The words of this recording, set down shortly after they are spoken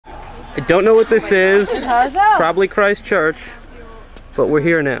I don't know what this is. How's that? Probably Christ Church, but we're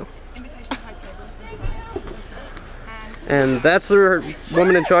here now. And that's the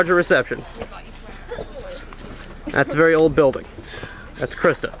woman in charge of reception. That's a very old building. That's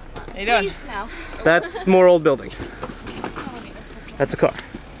Krista. How you doing? That's more old buildings. That's a car.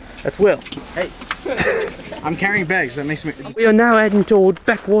 That's Will. Hey. I'm carrying bags, that makes me... We are now heading toward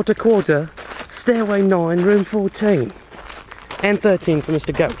Backwater Quarter, Stairway 9, Room 14. And 13 for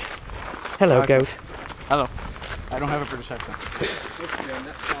Mr. Goat. Hello, Goat. Hello. I don't have a British accent.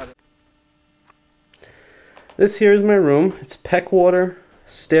 This here is my room. It's Peckwater,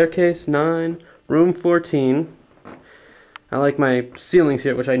 Staircase 9, Room 14. I like my ceilings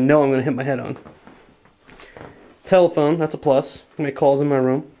here, which I know I'm going to hit my head on. Telephone, that's a plus. I make calls in my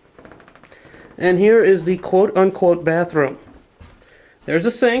room. And here is the quote-unquote bathroom. There's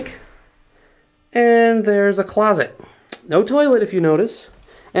a sink, and there's a closet. No toilet, if you notice,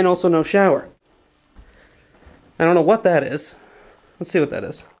 and also no shower. I don't know what that is. Let's see what that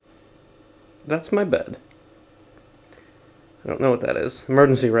is. That's my bed. I don't know what that is.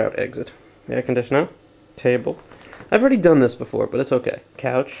 Emergency route exit. Air conditioner. Table. I've already done this before, but it's okay.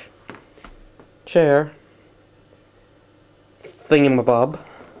 Couch. Chair. Thingamabob.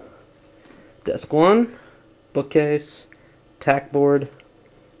 Desk 1. Bookcase. Tack board.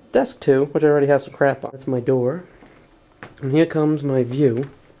 Desk 2, which I already have some crap on. That's my door. And here comes my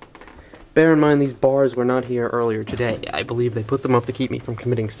view. Bear in mind these bars were not here earlier today. I believe they put them up to keep me from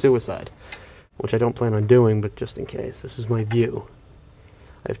committing suicide. Which I don't plan on doing, but just in case. This is my view.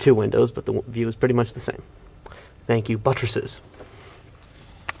 I have 2 windows, but the view is pretty much the same. Thank you, buttresses.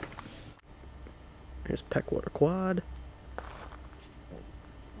 Here's Peckwater Quad.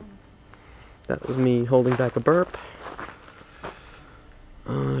 That was me holding back a burp.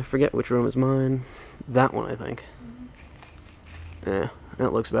 I forget which room is mine. That one, I think. Yeah,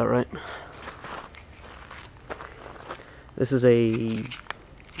 that looks about right. This is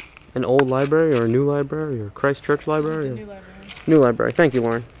an old library, or a new library, or Christ Church library? New library. New library. Thank you,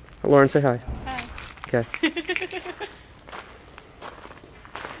 Lauren. Lauren, say hi. Hi. Okay.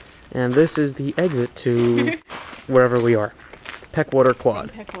 And this is the exit to wherever we are. Peckwater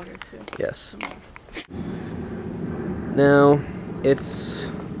Quad. Peckwater, too. Yes. Now, it's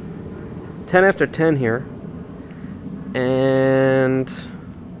 10 after 10 here, and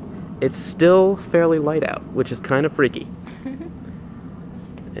it's still fairly light out, which is kind of freaky.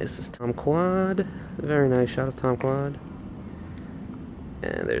 This is Tom Quad. Very nice shot of Tom Quad.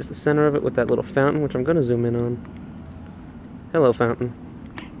 And there's the center of it with that little fountain, which I'm going to zoom in on. Hello, fountain.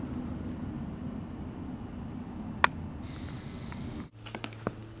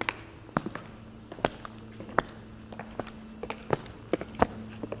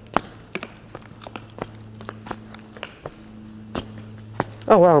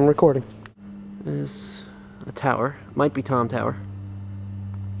 Oh wow, I'm recording. There's a tower. Might be Tom Tower.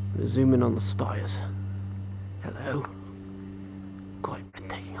 Zoom in on the spires. Hello. Quite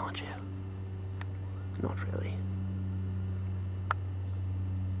breathtaking, aren't you? Not really.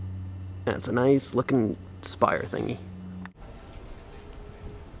 That's a nice looking spire thingy.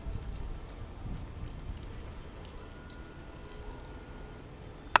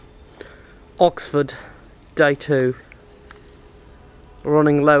 Oxford, day 2.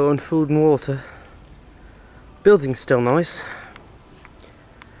 Running low on food and water. Building's still nice.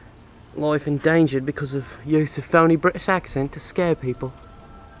 Life endangered because of use of phony British accent to scare people.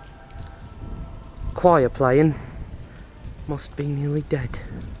 Choir playing. Must be nearly dead.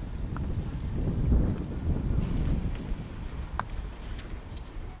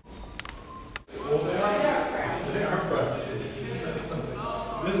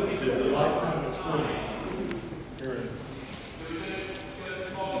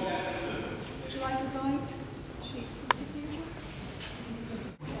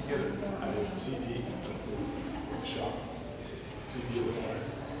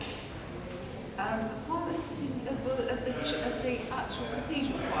 Of the actual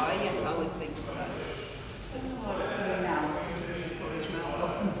cathedral choir, yes, I would think so. But the choir that's here now,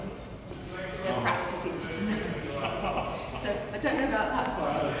 they're practicing for tonight. So I don't know about that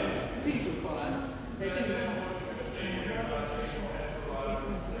choir, but the cathedral choir, they do.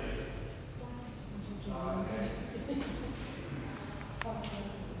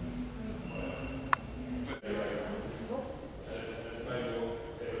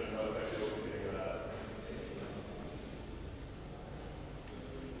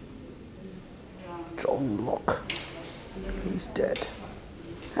 John Locke. He's dead.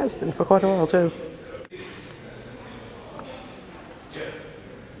 Has been for quite a while too.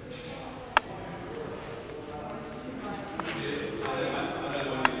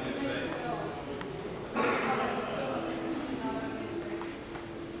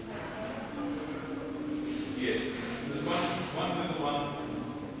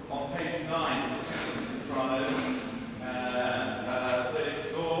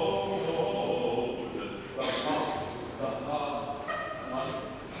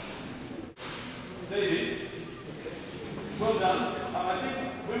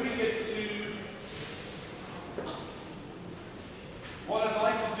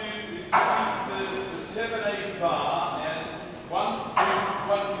 the 7/8 bar as 1, 2,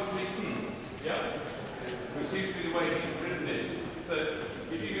 1, 2, 3, yeah? Which seems to be the way he's written it. So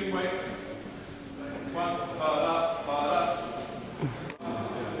if you can wait, 1, ba-da.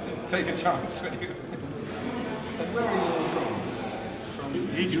 Take a chance. Where are you from?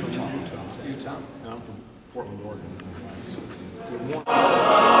 Utah. I'm from Portland, Oregon.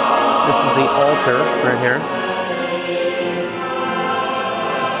 This is the altar right here.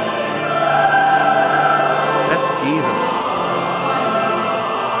 That's Jesus.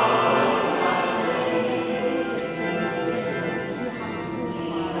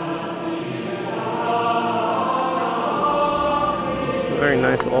 Very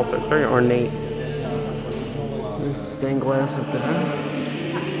nice altar, very ornate. There's the stained glass up there.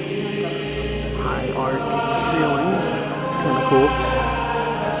 High arch ceilings. It's kind of cool.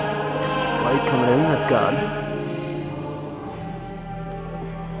 Light coming in, that's God.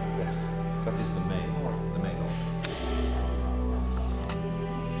 That is the main.